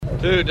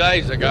2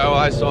 days ago,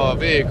 I saw a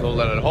vehicle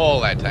that'd haul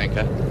that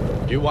tanker.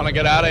 You want to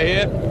get out of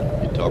here?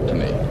 You talk to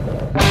me.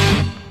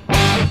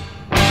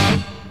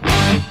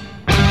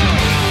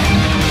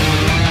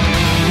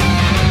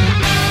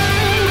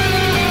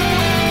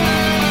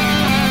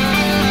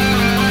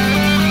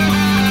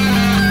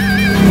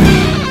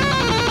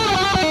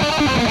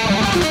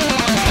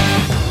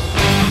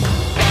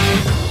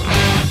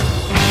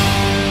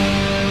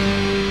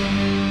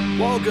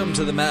 Welcome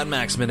to the Mad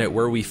Max Minute,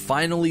 where we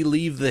finally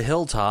leave the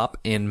hilltop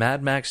in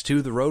Mad Max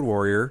 2 The Road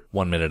Warrior,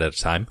 1 minute at a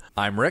time.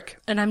 I'm Rick.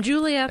 And I'm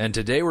Julia. And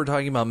today we're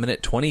talking about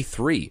minute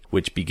 23,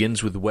 which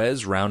begins with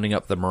Wes rounding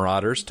up the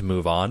Marauders to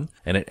move on,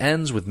 and it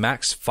ends with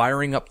Max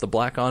firing up the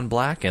Black on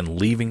Black and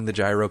leaving the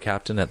Gyro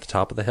Captain at the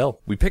top of the hill.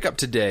 We pick up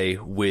today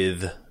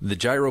with the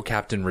Gyro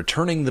Captain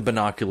returning the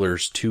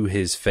binoculars to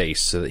his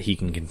face so that he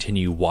can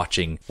continue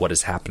watching what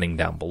is happening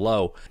down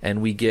below,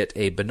 and we get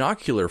a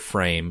binocular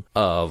frame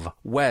of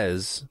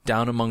Wes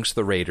down amongst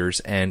the raiders,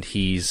 and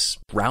he's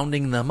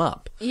rounding them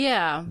up.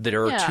 Yeah.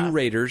 There are 2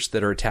 raiders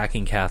that are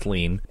attacking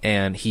Kathleen,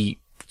 and he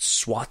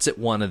swats at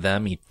one of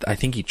them. I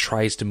think he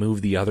tries to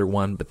move the other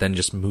one, but then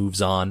just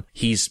moves on.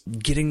 He's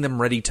getting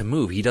them ready to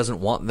move. He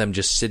doesn't want them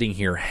just sitting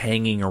here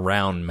hanging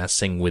around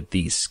messing with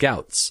these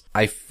scouts.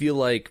 I feel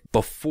like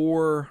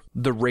before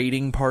the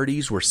raiding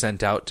parties were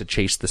sent out to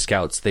chase the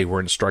scouts, they were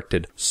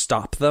instructed,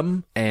 stop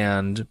them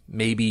and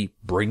maybe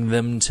bring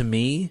them to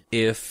me.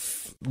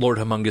 If Lord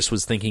Humongous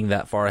was thinking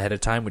that far ahead of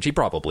time, which he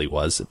probably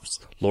was. It was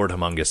Lord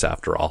Humongous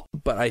after all.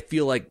 But I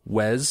feel like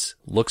Wes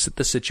looks at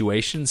the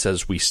situation,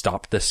 says we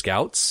stopped the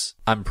scouts.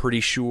 I'm pretty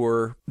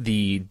sure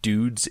the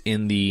dudes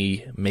in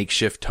the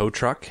makeshift tow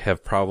truck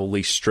have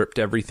probably stripped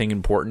everything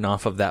important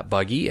off of that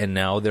buggy, and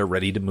now they're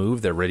ready to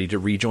move. They're ready to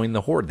rejoin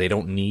the horde. They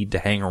don't need to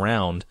hang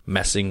around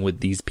messing with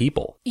these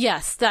people.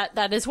 Yes,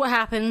 that is what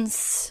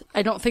happens.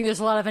 I don't think there's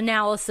a lot of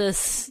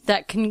analysis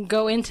that can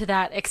go into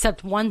that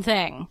except one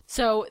thing.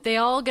 So they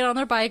all get on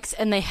their bikes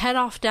and they head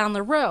off down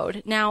the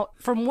road. Now,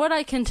 from what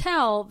I can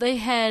tell, they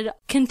head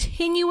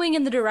continuing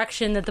in the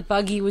direction that the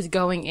buggy was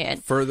going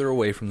in. Further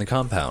away from the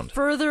compound.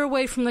 Further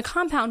away from the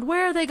compound.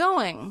 Where are they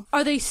going?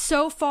 Are they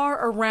so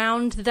far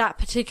around that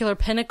particular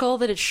pinnacle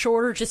that it's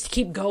shorter just to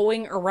keep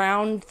going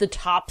around the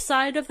top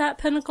side of that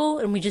pinnacle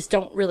and we just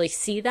don't really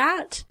see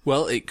that?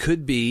 Well, it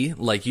could be,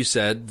 like you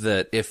said,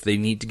 that if they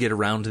need to get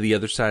around to the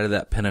other side of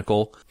that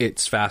pinnacle,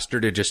 it's faster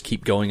to just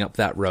keep going up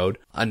that road.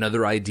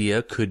 Another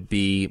idea could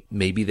be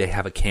maybe they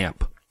have a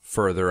camp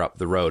further up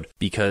the road,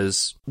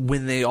 because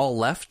when they all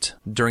left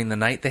during the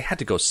night, they had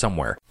to go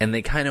somewhere, and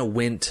they kind of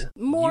went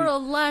more or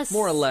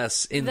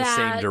less in the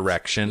same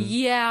direction.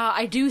 Yeah,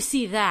 I do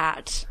see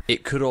that.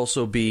 It could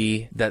also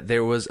be that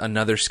there was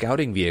another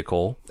scouting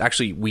vehicle.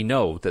 Actually, we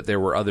know that there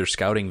were other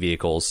scouting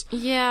vehicles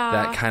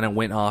that kind of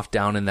went off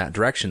down in that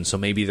direction, so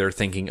maybe they're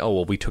thinking, oh,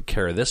 well, we took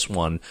care of this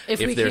one.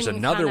 If there's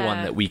another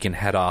one that we can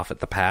head off at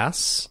the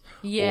pass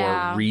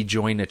or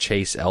rejoin a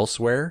chase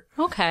elsewhere.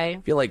 Okay.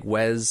 I feel like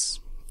Wes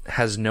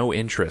has no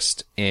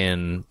interest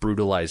in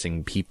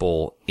brutalizing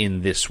people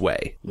in this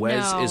way.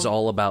 Wes is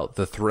all about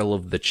the thrill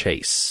of the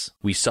chase.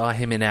 We saw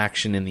him in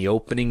action in the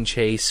opening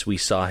chase. We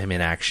saw him in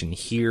action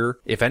here.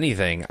 If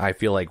anything, I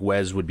feel like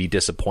Wes would be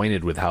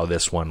disappointed with how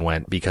this one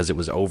went because it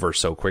was over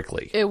so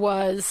quickly. It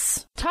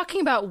was. Talking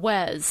about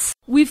Wes,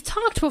 we've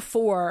talked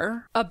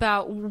before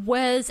about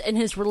Wes and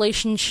his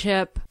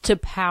relationship to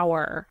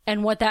power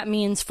and what that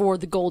means for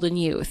the Golden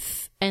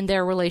Youth and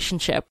their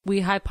relationship.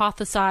 We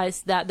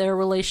hypothesized that their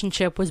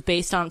relationship was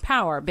based on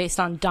power, based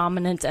on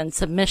dominance and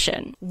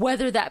submission,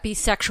 whether that be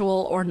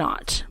sexual or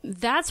not.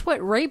 That's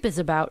what rape is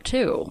about,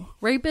 too.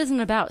 Rape isn't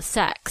about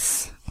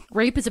sex.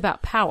 Rape is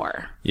about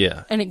power.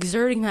 Yeah. And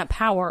exerting that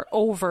power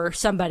over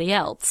somebody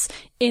else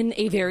in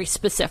a very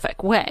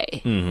specific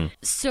way. Mm-hmm.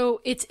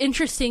 So it's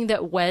interesting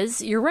that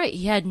Wes, you're right,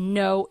 he had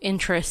no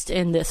interest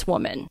in this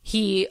woman.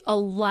 He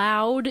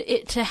allowed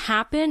it to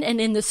happen, and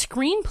in the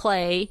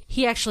screenplay,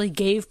 he actually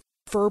gave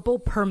verbal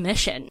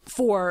permission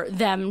for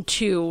them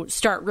to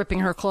start ripping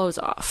her clothes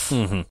off.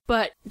 Mm-hmm.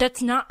 But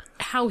that's not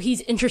how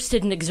he's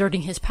interested in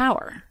exerting his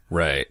power.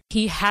 Right.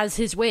 He has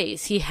his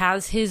ways. He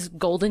has his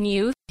golden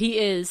youth. He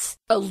is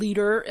a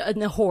leader in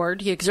the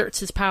Horde. He exerts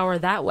his power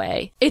that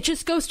way. It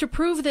just goes to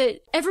prove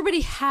that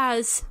everybody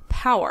has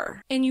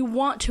power, and you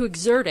want to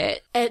exert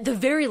it, at the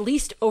very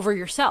least, over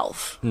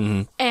yourself.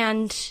 Mm-hmm.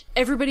 And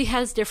everybody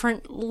has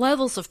different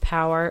levels of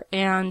power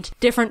and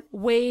different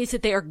ways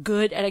that they are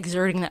good at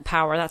exerting that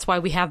power. That's why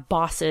we have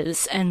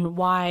bosses and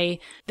why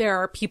there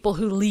are people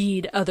who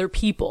lead other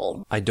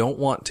people. I don't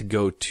want to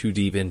go too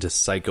deep into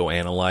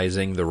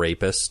psychoanalyzing the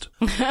rapist,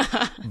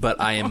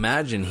 but I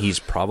imagine he's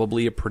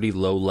probably a pretty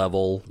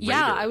low-level raider.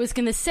 Yeah, I was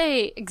going to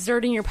say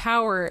exerting your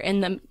power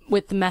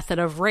with the method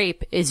of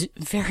rape is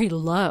very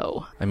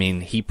low. I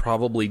mean, he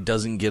probably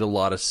doesn't get a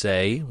lot of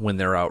say when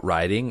they're out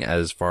riding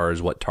as far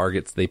as what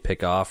targets they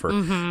pick off or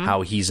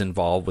how he's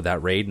involved with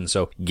that raid. And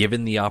so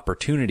given the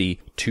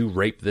opportunity to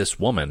rape this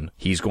woman,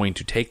 he's going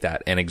to take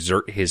that and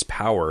exert his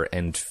power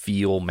and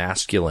feel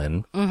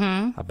masculine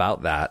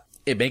about that.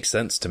 It makes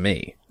sense to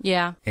me.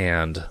 Yeah.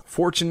 And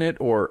fortunate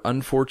or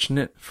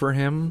unfortunate for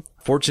him,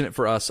 fortunate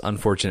for us,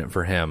 unfortunate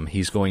for him,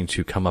 he's going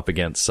to come up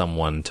against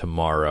someone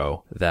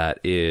tomorrow that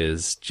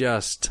is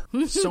just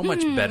so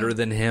much better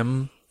than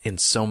him in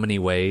so many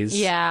ways.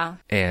 Yeah.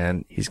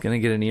 And he's going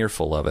to get an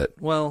earful of it.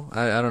 Well,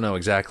 I don't know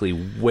exactly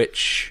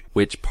which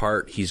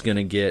part he's going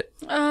to get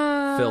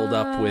filled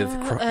up with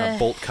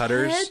bolt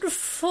cutters. Head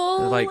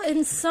full Like-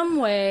 in some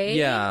way.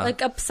 Yeah.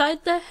 Like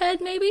upside the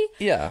head, maybe?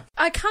 Yeah.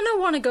 I kind of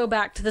want to go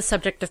back to the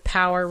subject of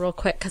power real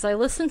quick because I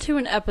listened to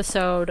an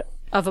episode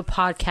of a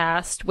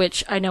podcast,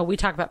 which I know we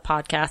talk about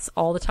podcasts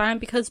all the time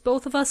because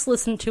both of us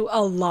listen to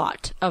a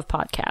lot of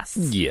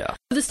podcasts. Yeah.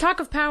 This talk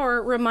of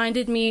power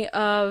reminded me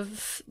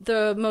of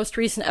the most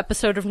recent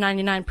episode of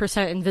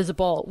 99%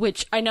 Invisible,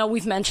 which I know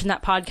we've mentioned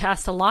that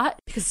podcast a lot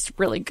because it's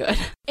really good.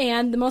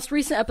 And the most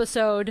recent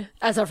episode,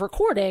 as of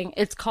recording,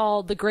 it's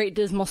called The Great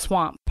Dismal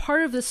Swamp.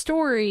 Part of the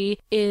story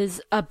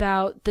is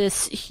about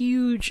this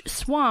huge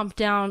swamp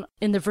down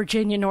in the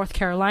Virginia, North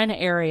Carolina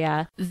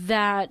area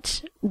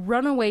that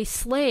runaway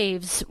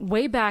slaves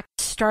way back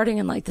starting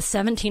in like the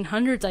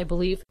 1700s, I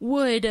believe,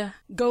 would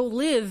go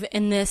live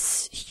in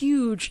this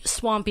huge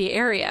swampy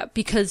area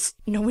because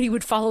nobody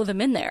would follow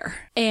them in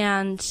there.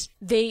 And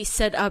they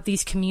set up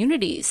these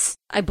communities.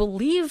 I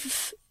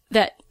believe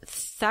that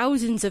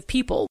thousands of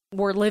people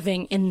were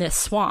living in this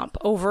swamp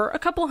over a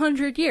couple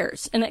hundred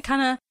years. And they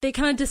kind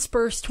of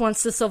dispersed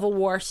once the Civil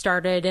War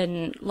started,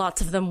 and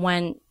lots of them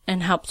went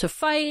and helped to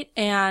fight.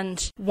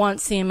 And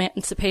once the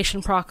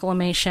Emancipation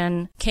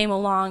Proclamation came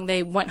along,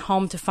 they went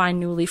home to find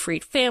newly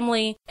freed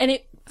family, and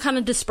it kind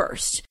of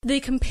dispersed. They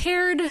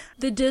compared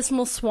the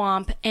Dismal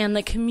Swamp and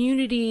the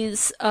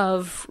communities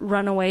of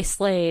runaway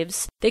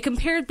slaves. They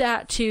compared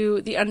that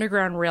to the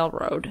Underground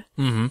Railroad,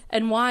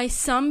 and why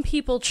some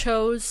people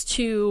chose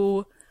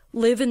to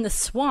live in the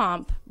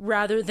swamp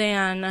rather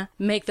than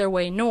make their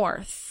way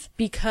north.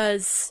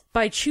 Because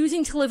by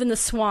choosing to live in the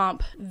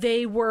swamp,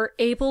 they were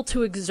able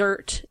to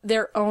exert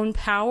their own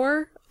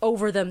power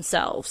over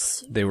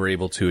themselves. They were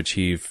able to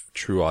achieve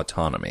true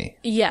autonomy.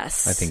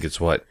 Yes. I think it's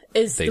what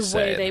is they the said.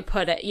 way they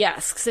put it.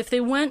 Yes, because if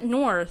they went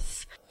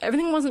north,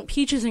 everything wasn't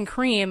peaches and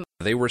cream.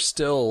 They were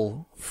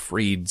still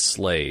freed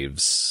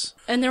slaves.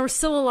 And there was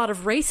still a lot of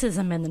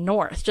racism in the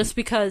North. Just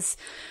because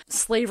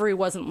slavery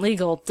wasn't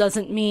legal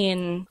doesn't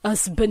mean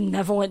us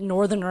benevolent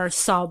Northerners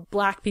saw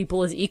black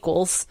people as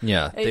equals.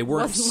 Yeah, they It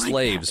weren't wasn't like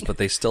slaves, that. but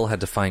they still had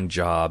to find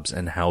jobs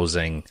and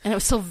housing. And it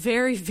was still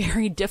very,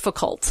 very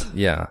difficult.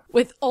 Yeah.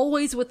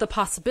 Always with the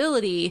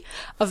possibility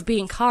of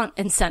being caught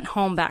and sent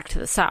home back to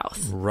the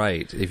South.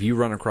 Right. If you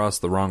run across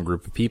the wrong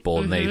group of people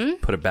and they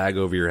put a bag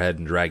over your head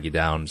and drag you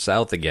down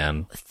south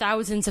again.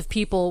 Thousands of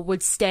people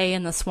would stay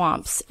in the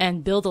swamps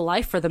and build a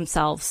life for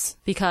themselves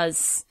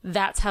because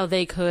that's how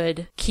they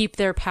could keep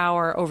their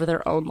power over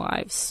their own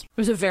lives. It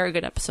was a very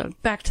good episode.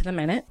 Back to the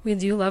minute. We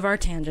do love our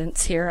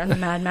tangents here on the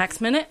Mad Max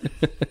Minute.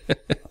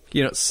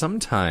 You know,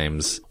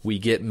 sometimes we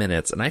get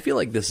minutes, and I feel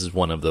like this is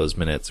one of those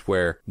minutes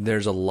where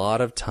there's a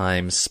lot of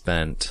time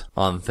spent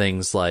on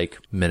things like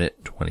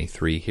minute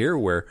 23 here,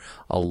 where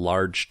a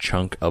large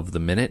chunk of the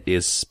minute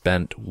is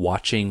spent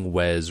watching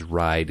Wes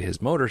ride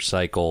his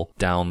motorcycle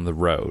down the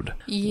road.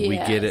 Yes. We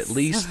get at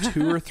least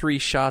 2 or 3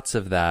 shots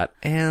of that,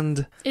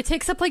 and It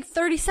takes up like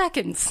 30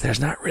 seconds. there's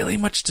not really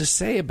much to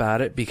say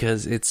about it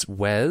because it's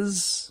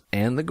Wes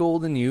and the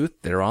Golden Youth.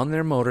 They're on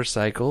their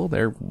motorcycle.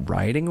 They're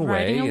riding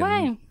away.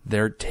 And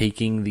they're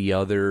taking the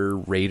other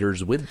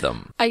raiders with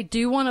them. I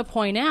do want to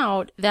point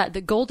out that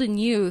the Golden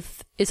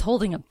Youth is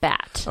holding a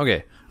bat.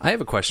 Okay, I have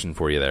a question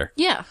for you there.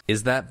 Yeah.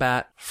 Is that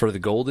bat for the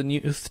Golden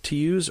Youth to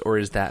use, or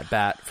is that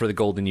bat for the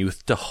Golden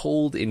Youth to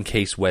hold in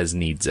case Wes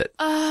needs it?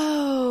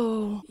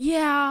 Oh,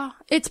 yeah.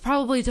 It's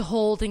probably to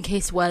hold in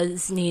case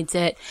Wes needs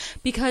it.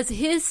 Because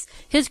his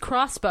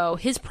crossbow,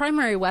 his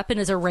primary weapon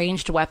is a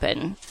ranged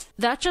weapon.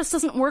 That just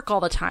doesn't work all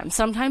the time.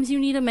 Sometimes you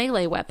need a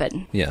melee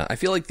weapon. Yeah, I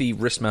feel like the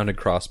wrist-mounted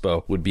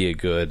crossbow would be a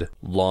good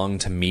long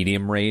to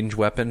medium range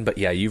weapon, but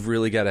yeah, you've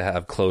really got to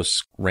have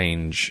close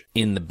range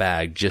in the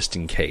bag just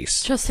in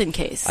case. Just in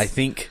case. I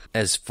think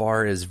as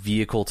far as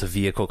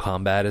vehicle-to-vehicle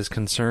combat is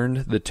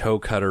concerned, the toe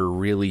cutter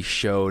really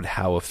showed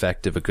how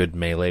effective a good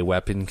melee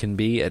weapon can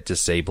be at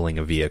disabling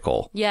a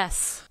vehicle.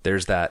 Yes.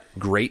 There's that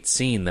great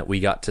scene that we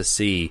got to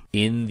see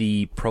in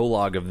the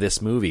prologue of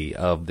this movie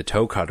of the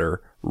toe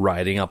cutter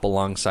riding up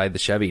alongside the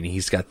Chevy, and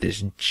he's got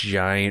this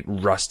giant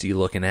rusty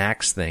looking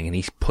axe thing, and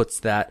he puts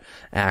that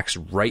axe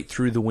right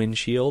through the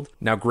windshield.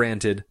 Now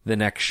granted, the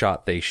next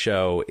shot they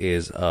show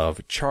is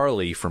of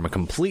Charlie from a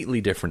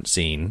completely different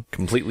scene,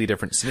 completely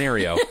different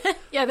scenario.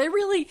 Yeah, they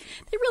really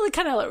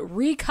kind of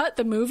recut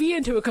the movie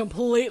into a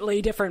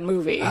completely different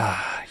movie.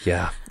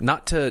 Yeah,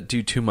 not to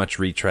do too much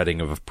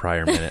retreading of a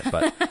prior minute,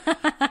 but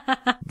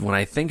when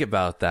I think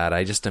about that,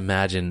 I just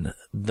imagine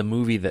the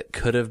movie that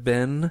could have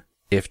been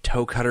if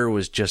Toe Cutter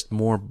was just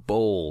more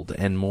bold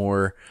and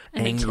more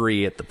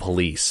angry at the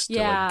police to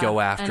like go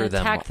after and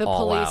them attack the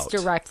all police out.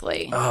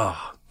 directly.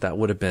 Oh, that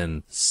would have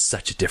been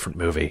such a different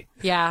movie.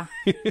 Yeah.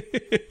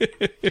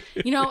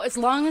 As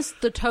long as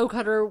the toe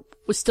cutter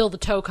was still the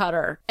toe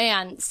cutter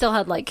and still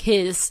had like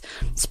his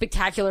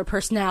spectacular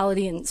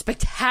personality and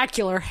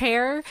spectacular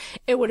hair,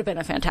 it would have been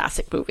a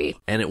fantastic movie.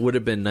 And it would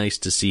have been nice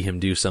to see him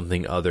do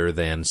something other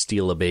than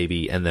steal a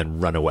baby and then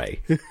run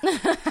away.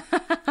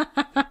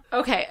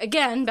 Okay,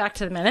 again, back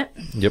to the minute.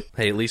 Yep.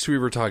 Hey, at least we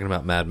were talking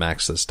about Mad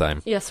Max this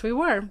time. Yes, we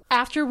were.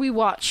 After we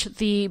watch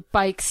the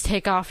bikes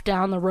take off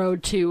down the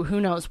road to who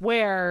knows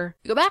where,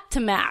 go back to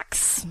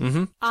Max.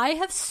 Mm-hmm. I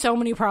have so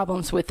many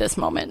problems with this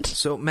moment.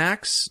 So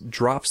Max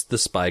drops the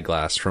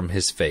spyglass from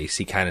his face.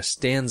 He kind of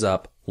stands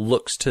up,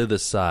 looks to the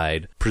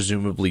side,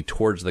 presumably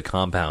towards the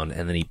compound,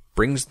 and then he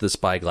brings the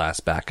spyglass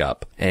back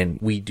up, and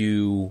we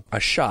do a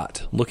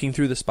shot looking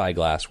through the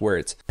spyglass where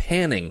it's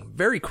panning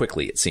very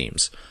quickly, it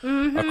seems,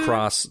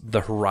 across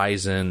the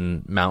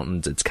horizon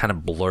mountains. It's kind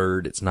of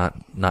blurred. It's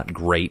not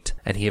great.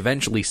 And he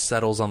eventually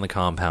settles on the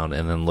compound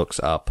and then looks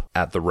up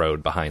at the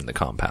road behind the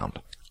compound.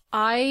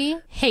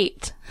 I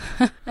hate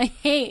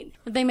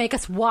that they make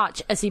us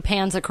watch as he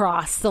pans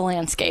across the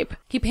landscape.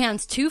 He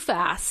pans too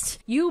fast.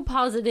 You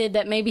posited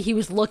that maybe he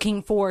was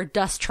looking for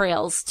dust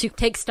trails to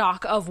take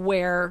stock of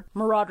where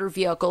Marauder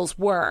vehicles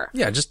were.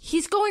 Yeah,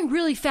 He's going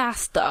really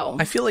fast, though.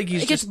 I feel like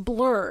it gets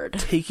blurred.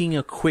 Taking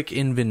a quick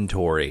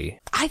inventory.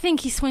 I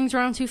think he swings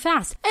around too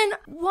fast. And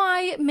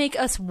why make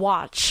us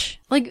watch?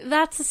 Like,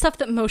 that's the stuff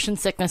that motion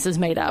sickness is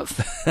made of.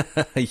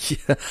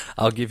 Yeah,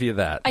 I'll give you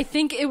that. I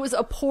think it was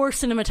a poor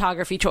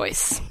cinematography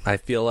choice. I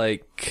feel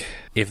like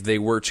if they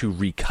were to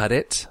recut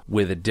it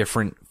with a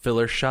different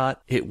filler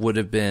shot, it would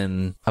have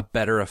been a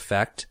better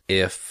effect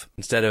if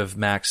instead of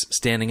Max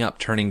standing up,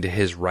 turning to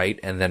his right,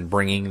 and then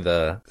bringing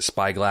the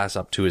spyglass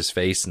up to his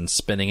face and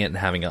spinning it and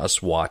having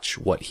us watch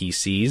what he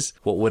sees.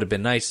 What would have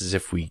been nice is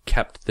if we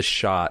kept the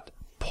shot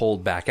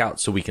pulled back out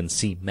so we can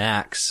see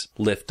Max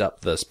lift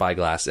up the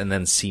spyglass and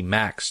then see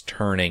Max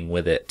turning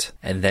with it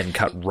and then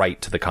cut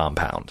right to the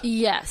compound.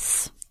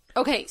 Yes.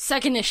 Okay,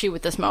 second issue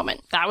with this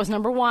moment. That was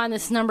number one.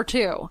 This is number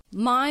two.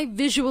 My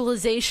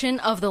visualization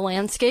of the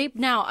landscape.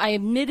 Now, I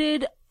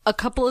admitted a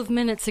couple of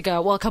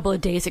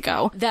days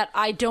ago, that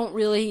I don't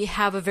really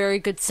have a very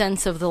good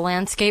sense of the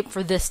landscape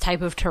for this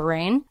type of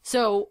terrain.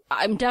 So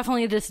I'm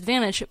definitely at a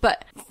disadvantage.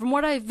 But from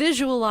what I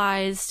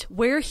visualized,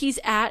 where he's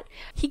at,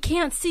 he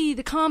can't see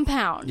the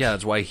compound. Yeah,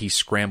 that's why he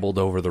scrambled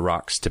over the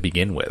rocks to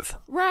begin with.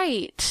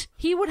 Right.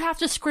 He would have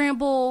to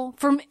scramble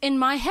in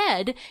my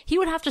head, he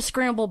would have to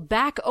scramble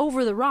back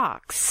over the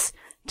rocks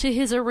to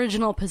his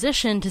original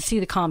position to see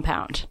the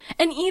compound.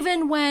 And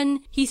even when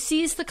he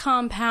sees the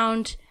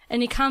compound,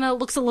 and he kind of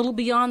looks a little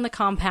beyond the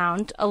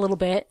compound a little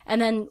bit,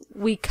 and then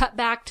we cut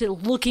back to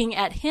looking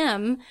at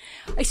him,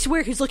 I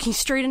swear he's looking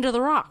straight into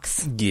the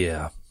rocks.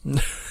 Yeah.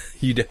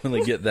 You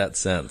definitely get that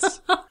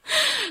sense.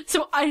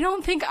 So I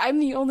don't think I'm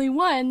the only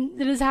one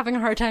that is having a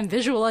hard time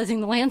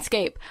visualizing the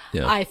landscape.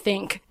 Yeah. I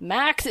think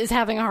Max is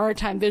having a hard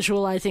time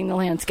visualizing the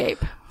landscape.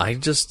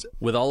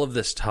 With all of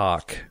this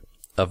talk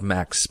of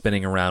Max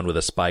spinning around with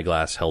a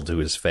spyglass held to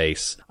his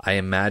face, I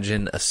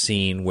imagine a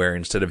scene where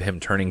instead of him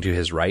turning to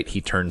his right,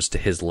 he turns to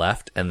his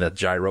left, and the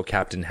gyro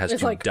captain has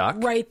to duck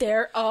right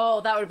there.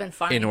 Oh, that would have been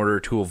fun. In order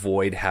to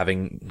avoid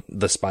having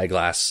the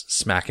spyglass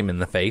smack him in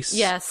the face.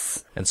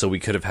 Yes. And so we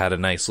could have had a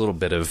nice little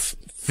bit of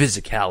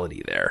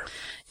physicality there.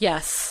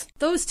 Yes.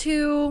 Those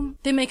two,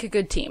 they make a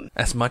good team.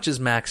 As much as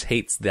Max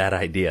hates that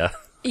idea.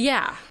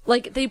 Yeah.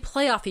 Like, they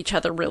play off each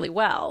other really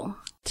well.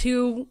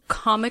 To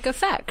comic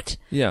effect.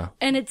 Yeah.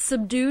 And it's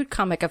subdued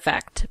comic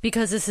effect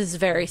because this is a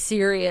very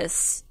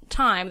serious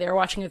time. They're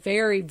watching a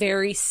very,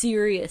 very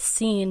serious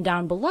scene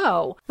down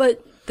below,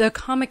 but the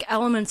comic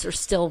elements are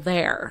still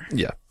there.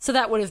 Yeah. So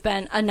that would have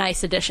been a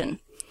nice addition.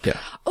 Yeah.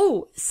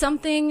 Oh,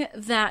 something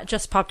that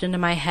just popped into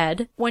my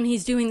head. When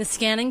he's doing the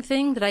scanning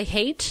thing that I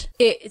hate,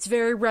 it's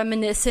very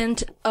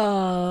reminiscent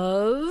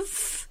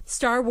of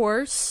Star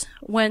Wars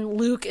when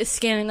Luke is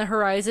scanning the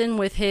horizon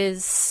with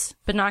his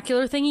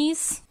binocular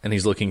thingies. And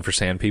he's looking for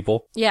sand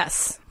people?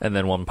 Yes. And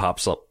then one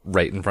pops up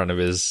right in front of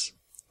his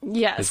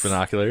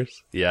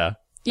binoculars? Yeah.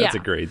 That's a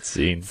great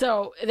scene.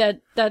 So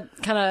that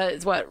kind of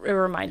is what it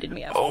reminded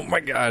me of. Oh my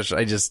gosh,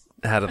 I just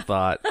had a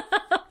thought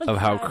of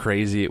how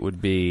crazy it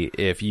would be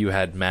if you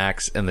had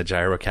Max and the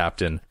gyro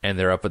captain and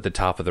they're up at the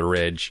top of the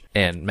ridge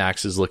and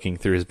Max is looking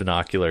through his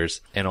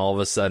binoculars and all of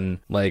a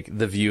sudden like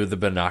the view of the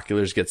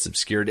binoculars gets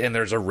obscured and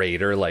there's a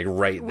raider like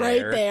right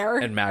there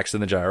and Max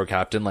and the gyro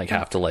captain like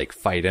have to like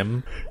fight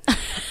him.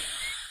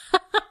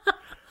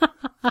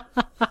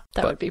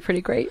 That would be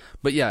pretty great.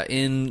 But yeah,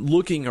 in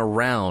looking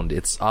around,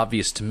 it's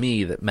obvious to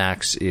me that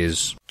Max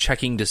is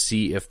checking to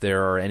see if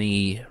there are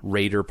any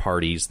raider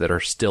parties that are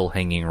still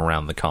hanging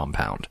around the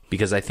compound.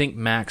 Because I think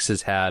Max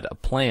has had a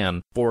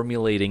plan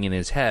formulating in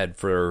his head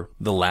for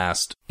the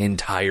last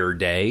entire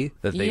day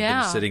that they've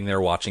been sitting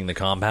there watching the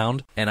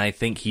compound. And I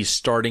think he's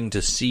starting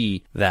to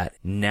see that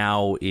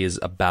now is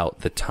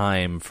about the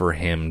time for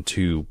him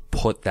to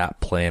put that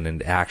plan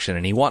into action,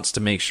 and he wants to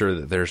make sure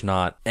that there's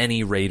not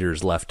any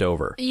raiders left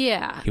over.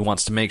 Yeah. He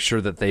wants to make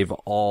sure that they've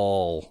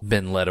all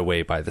been led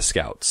away by the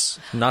scouts.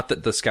 Not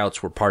that the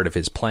scouts were part of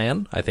his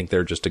plan. I think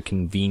they're just a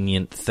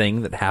convenient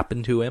thing that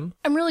happened to him.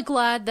 I'm really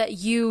glad that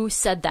you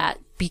said that,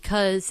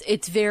 because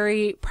it's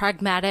very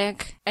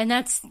pragmatic, and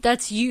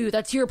that's you.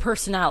 That's your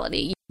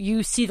personality.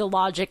 You see the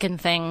logic in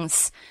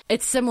things.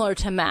 It's similar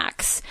to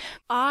Max.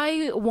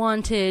 I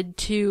wanted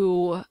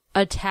to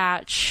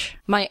attach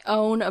my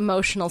own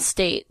emotional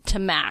state to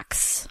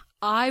Max.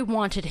 I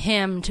wanted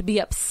him to be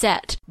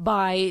upset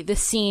by the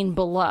scene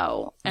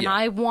below, and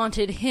I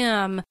wanted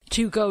him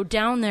to go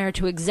down there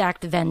to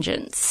exact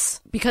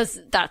vengeance, because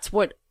that's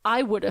what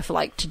I would have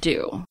liked to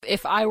do.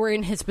 If I were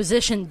in his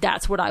position,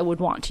 that's what I would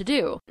want to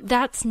do.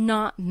 That's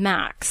not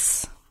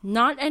Max.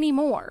 Not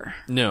anymore.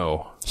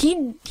 No.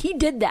 He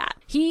did that.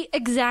 He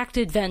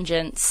exacted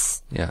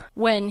vengeance. Yeah.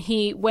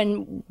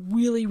 When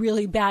really,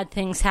 really bad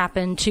things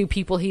happened to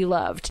people he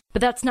loved.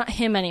 But that's not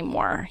him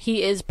anymore.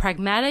 He is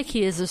pragmatic.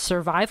 He is a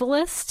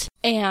survivalist.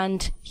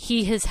 And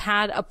he has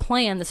had a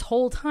plan this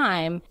whole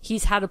time.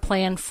 He's had a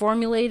plan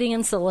formulating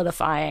and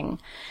solidifying.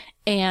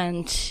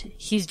 And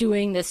he's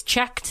doing this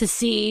check to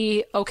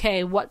see,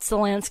 okay, what's the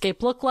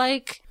landscape look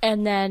like?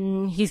 And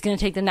then he's going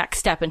to take the next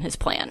step in his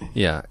plan.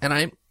 Yeah.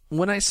 And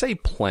when I say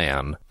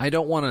plan, I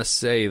don't want to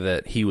say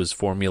that he was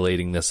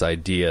formulating this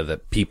idea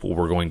that people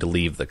were going to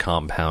leave the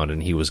compound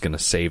and he was going to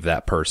save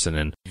that person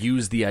and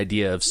use the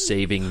idea of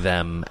saving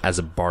them as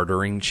a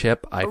bartering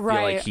chip. I feel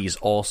like he's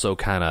also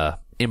kind of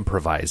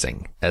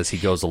improvising as he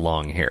goes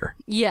along here.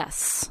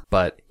 Yes.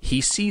 But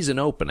he sees an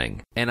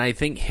opening, and I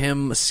think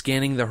him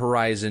scanning the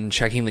horizon,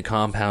 checking the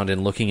compound,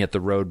 and looking at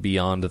the road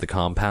beyond the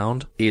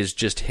compound is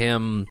just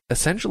him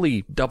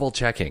essentially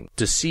double-checking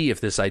to see if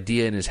this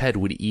idea in his head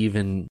would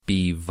even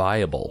be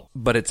viable.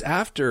 But it's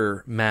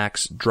after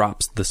Max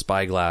drops the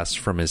spyglass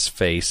from his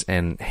face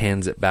and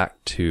hands it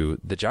back to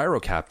the gyro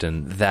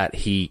captain that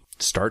he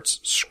starts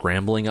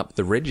scrambling up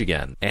the ridge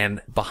again.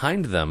 And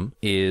behind them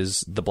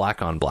is the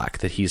black on black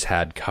that he's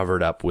had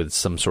covered up with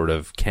some sort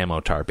of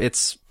camo tarp.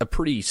 It's a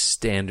pretty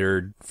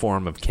standard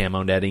form of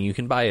camo netting. You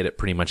can buy it at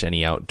pretty much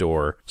any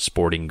outdoor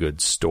sporting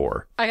goods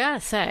store. I gotta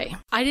say,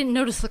 I didn't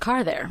notice the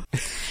car there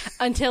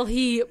until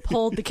he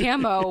pulled the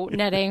camo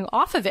netting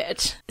off of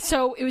it.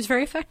 So it was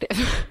very effective.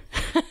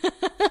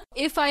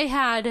 If I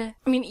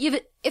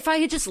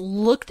had just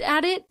looked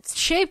at it, it's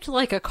shaped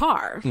like a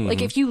car. Mm-hmm.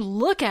 Like, if you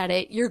look at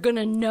it, you're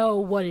gonna know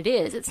what it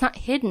is. It's not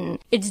hidden.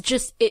 It's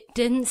just, it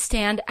didn't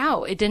stand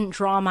out. It didn't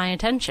draw my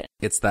attention.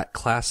 It's that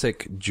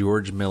classic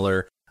George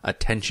Miller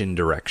attention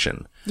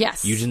direction.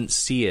 Yes. You didn't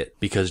see it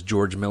because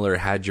George Miller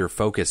had your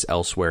focus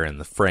elsewhere in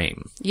the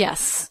frame.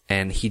 Yes.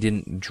 And he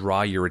didn't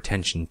draw your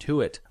attention to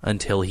it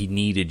until he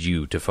needed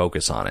you to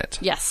focus on it.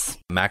 Yes.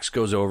 Max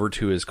goes over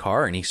to his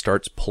car and he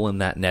starts pulling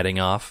that netting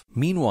off.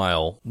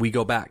 Meanwhile, we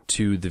go back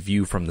to the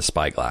view from the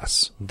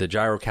spyglass. The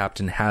gyro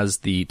captain has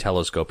the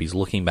telescope. He's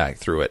looking back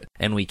through it.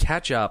 And we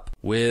catch up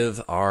with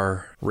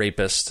our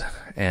rapist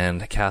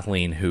and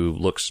Kathleen, who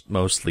looks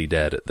mostly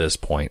dead at this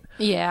point.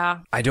 Yeah.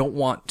 I don't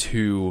want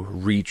to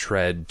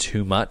retread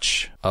too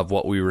much of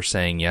what we were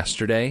saying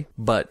yesterday,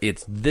 but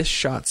it's this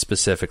shot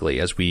specifically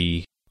as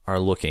we are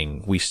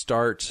looking. We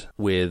start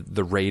with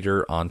the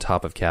raider on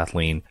top of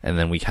Kathleen, and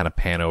then we kind of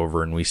pan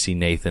over and we see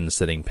Nathan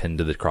sitting pinned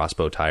to the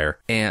crossbow tire.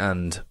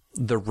 And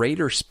the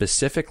raider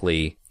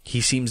specifically, he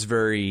seems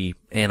very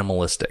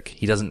animalistic.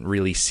 He doesn't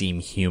really seem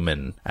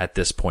human at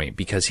this point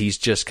because he's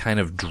just kind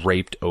of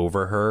draped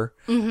over her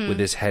with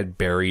his head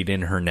buried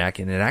in her neck.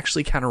 And it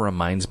actually kind of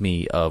reminds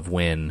me of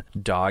when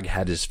Dog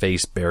had his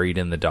face buried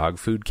in the dog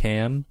food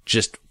can,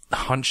 just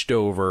hunched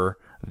over,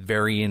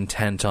 very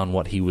intent on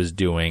what he was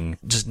doing,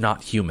 just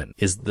not human,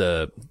 is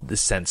the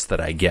sense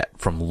that I get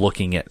from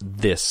looking at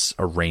this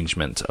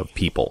arrangement of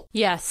people.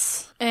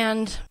 Yes.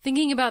 And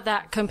thinking about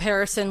that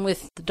comparison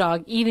with the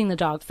dog eating the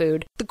dog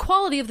food, the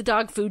quality of the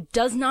dog food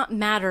does not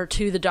matter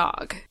to the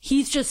dog.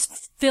 He's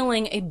just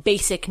filling a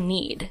basic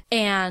need.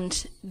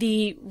 And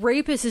the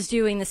rapist is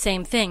doing the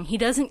same thing. He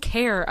doesn't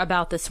care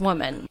about this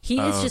woman. He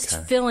is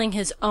just filling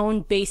his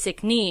own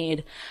basic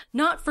need,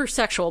 not for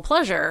sexual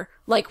pleasure,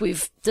 like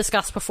we've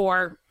discussed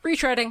before,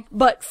 retreading,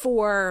 but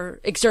for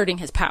exerting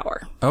his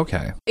power.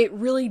 Okay. It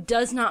really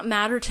does not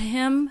matter to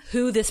him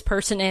who this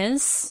person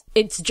is.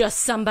 It's just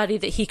somebody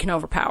that he can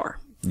overpower.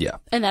 Yeah.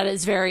 And that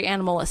is very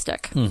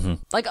animalistic. Mm-hmm.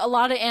 Like a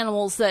lot of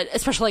animals that,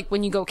 especially like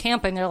when you go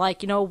camping, they're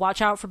like,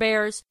 watch out for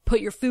bears,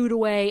 put your food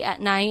away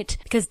at night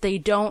because they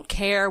don't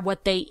care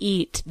what they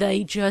eat.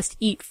 They just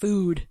eat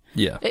food.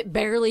 Yeah. It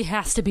barely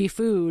has to be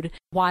food.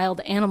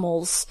 Wild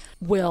animals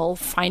will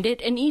find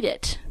it and eat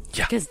it.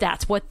 Yeah. Because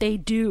that's what they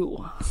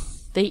do.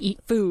 They eat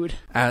food.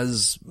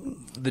 As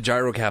the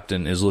gyro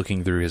captain is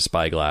looking through his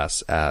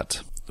spyglass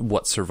at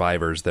what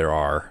survivors there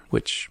are,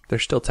 which they're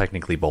still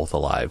technically both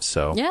alive,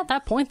 so... Yeah, at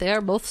that point, they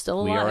are both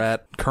still alive. We are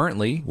at,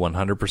 currently,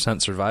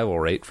 100% survival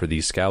rate for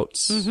these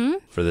scouts,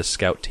 for this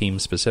scout team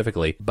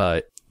specifically,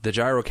 but the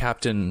gyro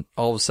captain,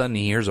 all of a sudden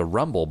he hears a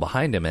rumble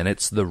behind him, and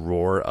it's the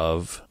roar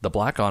of the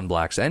Black on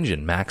Black's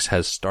engine. Max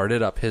has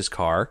started up his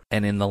car,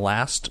 and in the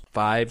last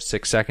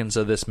 5-6 seconds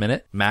of this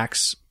minute,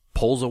 Max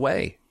pulls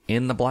away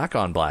in the Black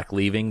on Black,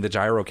 leaving the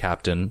gyro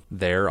captain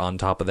there on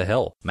top of the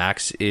hill.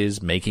 Max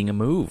is making a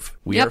move.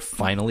 We are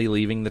finally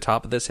leaving the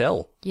top of this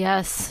hill.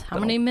 Yes. How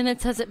many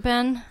minutes has it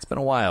been? It's been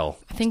a while.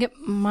 I think it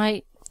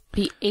might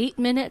be 8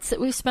 minutes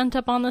that we've spent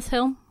up on this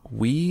hill.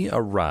 We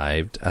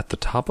arrived at the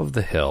top of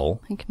the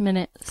hill. I think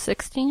minute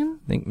 16?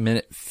 I think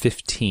minute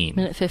 15.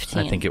 Minute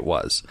 15. I think it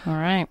was. All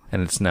right.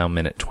 And it's now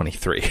minute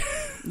 23.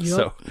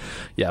 So,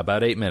 yeah,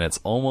 about 8 minutes.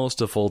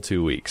 Almost a full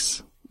 2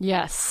 weeks.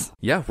 Yes.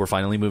 Yeah, we're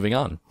finally moving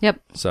on. Yep.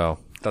 So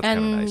that's kind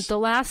of nice. And the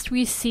last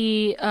we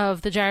see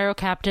of the gyro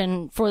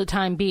captain for the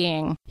time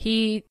being,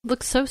 he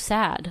looks so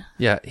sad.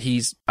 Yeah,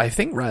 he's, I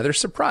think, rather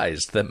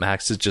surprised that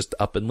Max is just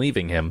up and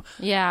leaving him.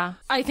 Yeah.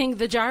 I think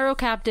the gyro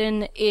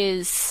captain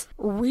is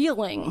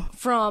reeling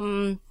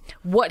from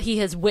what he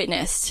has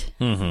witnessed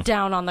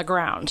down on the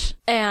ground.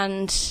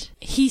 And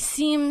he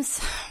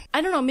seems,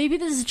 I don't know, maybe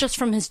this is just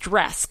from his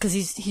dress, because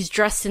he's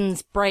dressed in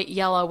this bright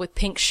yellow with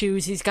pink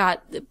shoes. He's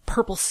got the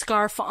purple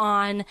scarf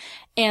on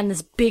and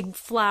this big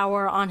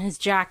flower on his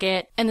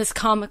jacket and this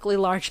comically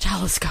large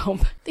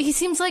telescope. He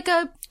seems like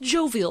a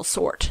jovial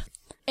sort.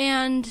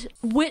 And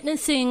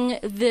witnessing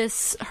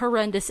this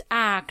horrendous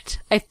act,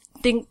 I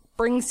think,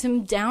 brings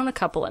him down a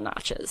couple of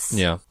notches.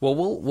 Yeah. Well,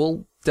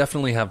 we'll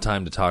definitely have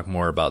time to talk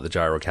more about the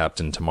gyro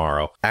captain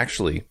tomorrow.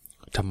 Actually,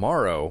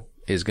 tomorrow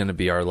is going to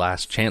be our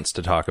last chance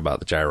to talk about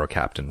the gyro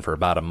captain for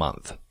about a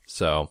month.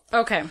 So,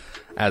 okay.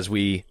 As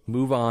we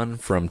move on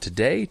from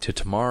today to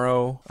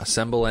tomorrow,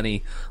 assemble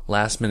any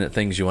last minute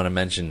things you want to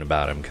mention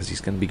about him, because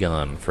he's going to be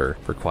gone for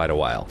quite a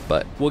while.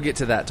 But we'll get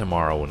to that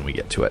tomorrow when we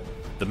get to it.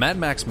 The Mad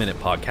Max Minute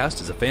podcast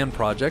is a fan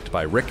project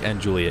by Rick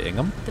and Julia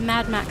Ingham. The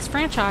Mad Max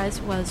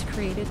franchise was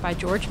created by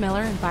George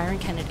Miller and Byron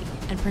Kennedy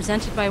and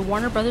presented by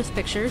Warner Brothers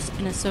Pictures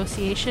in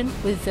association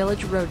with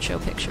Village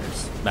Roadshow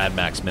Pictures. Mad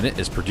Max Minute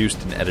is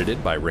produced and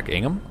edited by Rick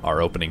Ingham.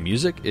 Our opening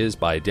music is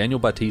by Daniel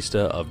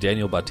Batista of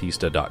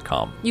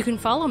danielbatista.com. You can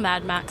follow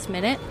Mad Max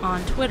Minute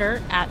on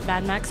Twitter at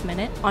Mad Max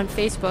Minute, on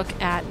Facebook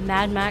at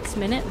Mad Max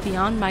Minute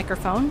Beyond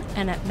Microphone,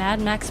 and at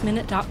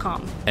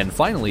madmaxminute.com. And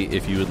finally,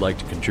 if you would like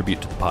to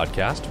contribute to the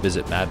podcast,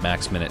 visit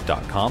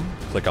madmaxminute.com,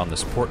 click on the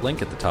support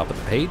link at the top of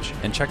the page,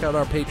 and check out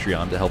our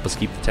Patreon to help us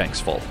keep the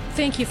tanks full.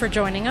 Thank you for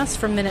joining us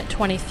for Minute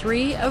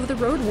 23 of The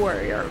Road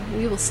Warrior.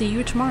 We will see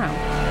you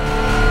tomorrow.